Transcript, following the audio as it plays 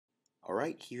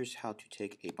Alright, here's how to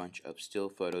take a bunch of still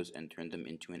photos and turn them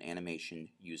into an animation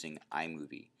using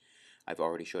iMovie. I've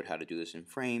already showed how to do this in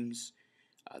frames.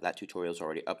 That tutorial is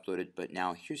already uploaded, but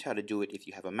now here's how to do it if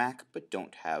you have a Mac but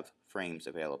don't have frames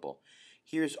available.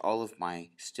 Here's all of my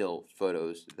still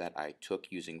photos that I took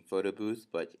using Photo Booth,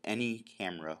 but any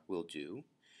camera will do.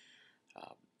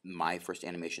 My first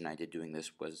animation I did doing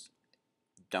this was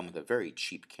done with a very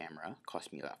cheap camera. It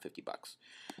cost me about 50 bucks.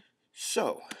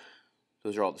 So,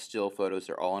 those are all the still photos.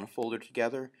 They're all in a folder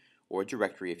together, or a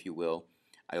directory if you will.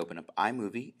 I open up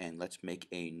iMovie and let's make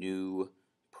a new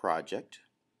project.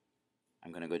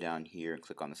 I'm going to go down here and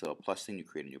click on this little plus thing to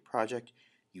create a new project.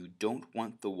 You don't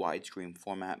want the widescreen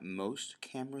format. Most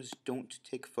cameras don't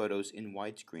take photos in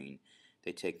widescreen.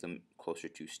 They take them closer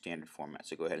to standard format.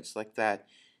 So go ahead and select that.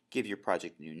 Give your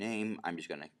project a new name. I'm just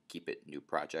going to keep it new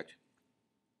project.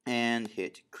 And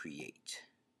hit create.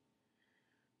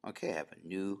 Okay, I have a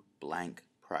new blank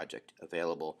project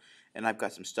available, and I've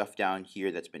got some stuff down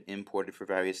here that's been imported for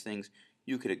various things.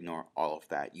 You could ignore all of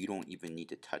that. You don't even need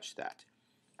to touch that.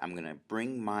 I'm going to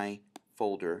bring my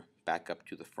folder back up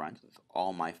to the front with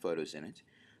all my photos in it.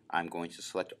 I'm going to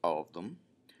select all of them.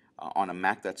 On a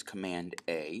Mac, that's Command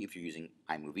A. If you're using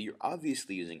iMovie, you're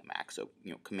obviously using a Mac, so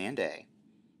Command A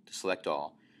to select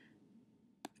all.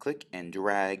 Click and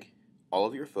drag all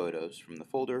of your photos from the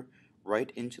folder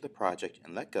right into the project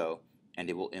and let go, and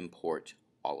it will import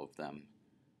all of them.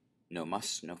 No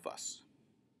muss, no fuss.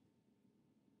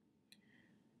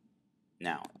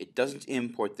 Now, it doesn't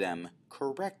import them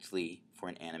correctly for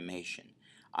an animation.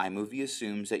 iMovie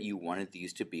assumes that you wanted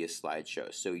these to be a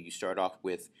slideshow, so you start off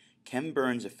with Ken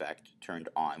Burns effect turned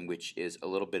on, which is a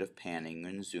little bit of panning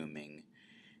and zooming,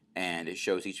 and it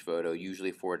shows each photo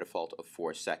usually for a default of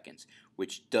 4 seconds,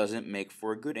 which doesn't make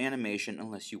for a good animation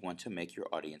unless you want to make your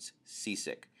audience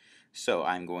seasick. So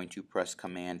I'm going to press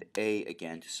Command A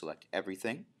again to select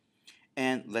everything,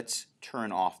 and let's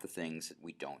turn off the things that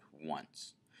we don't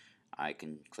want. I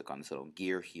can click on this little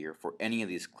gear here for any of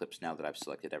these clips now that I've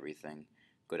selected everything.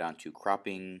 Go down to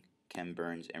cropping, Ken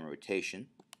Burns, and rotation,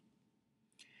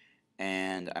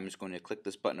 and I'm just going to click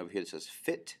this button over here that says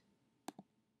fit,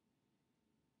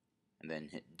 and then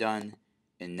hit done,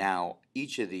 and now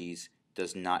each of these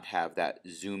does not have that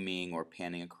zooming or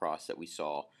panning across that we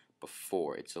saw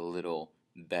before. It's a little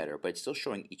better, but it's still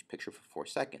showing each picture for 4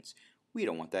 seconds. We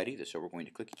don't want that either, so we're going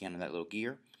to click again on that little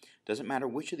gear. Doesn't matter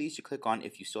which of these you click on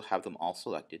if you still have them all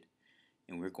selected,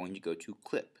 and we're going to go to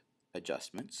Clip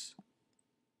Adjustments,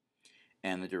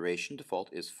 and the duration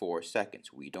default is 4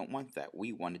 seconds. We don't want that.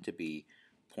 We want it to be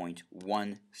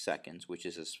 0.1 seconds, which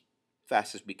is as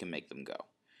fast as we can make them go.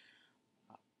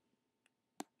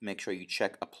 Make sure you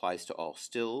check applies to all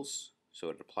stills, so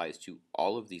it applies to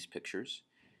all of these pictures.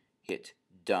 Hit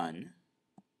done,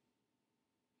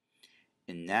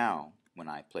 and now when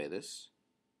I play this,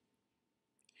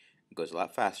 it goes a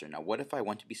lot faster. Now what if I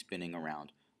want to be spinning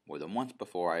around more than once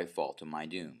before I fall to my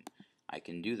doom? I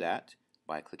can do that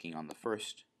by clicking on the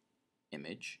first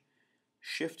image,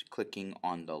 shift clicking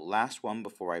on the last one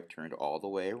before I've turned all the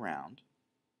way around,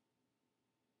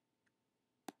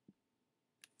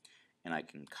 and I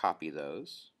can copy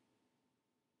those,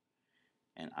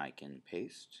 and I can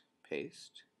paste,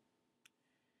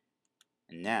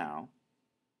 and now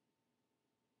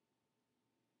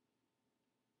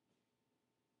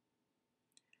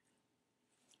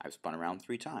I've spun around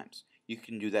 3 times. You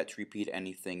can do that to repeat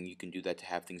anything. You can do that to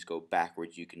have things go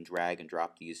backwards. You can drag and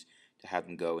drop these to have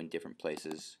them go in different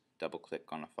places. Double click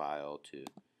on a file to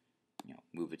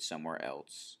move it somewhere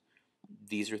else.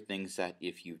 These are things that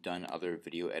if you've done other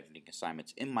video editing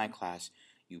assignments in my class,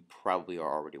 you probably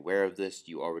are already aware of this.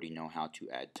 You already know how to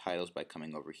add titles by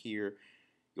coming over here.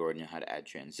 You already know how to add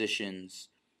transitions.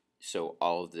 So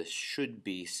all of this should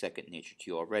be second nature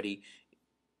to you already.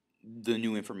 The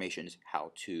new information is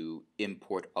how to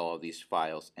import all of these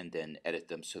files and then edit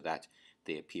them so that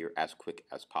they appear as quick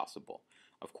as possible.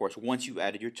 Of course, once you've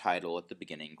added your title at the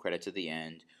beginning, credits at the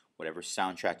end, whatever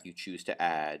soundtrack you choose to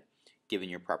add, given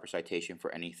your proper citation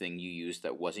for anything you used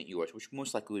that wasn't yours, which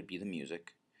most likely would be the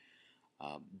music,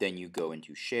 then you go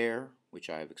into Share, which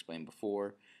I have explained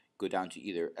before, go down to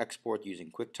either Export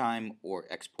using QuickTime or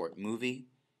Export Movie,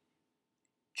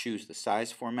 choose the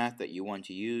size format that you want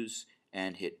to use,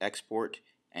 and hit export,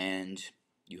 and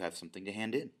you have something to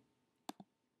hand in.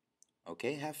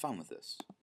 Okay, have fun with this.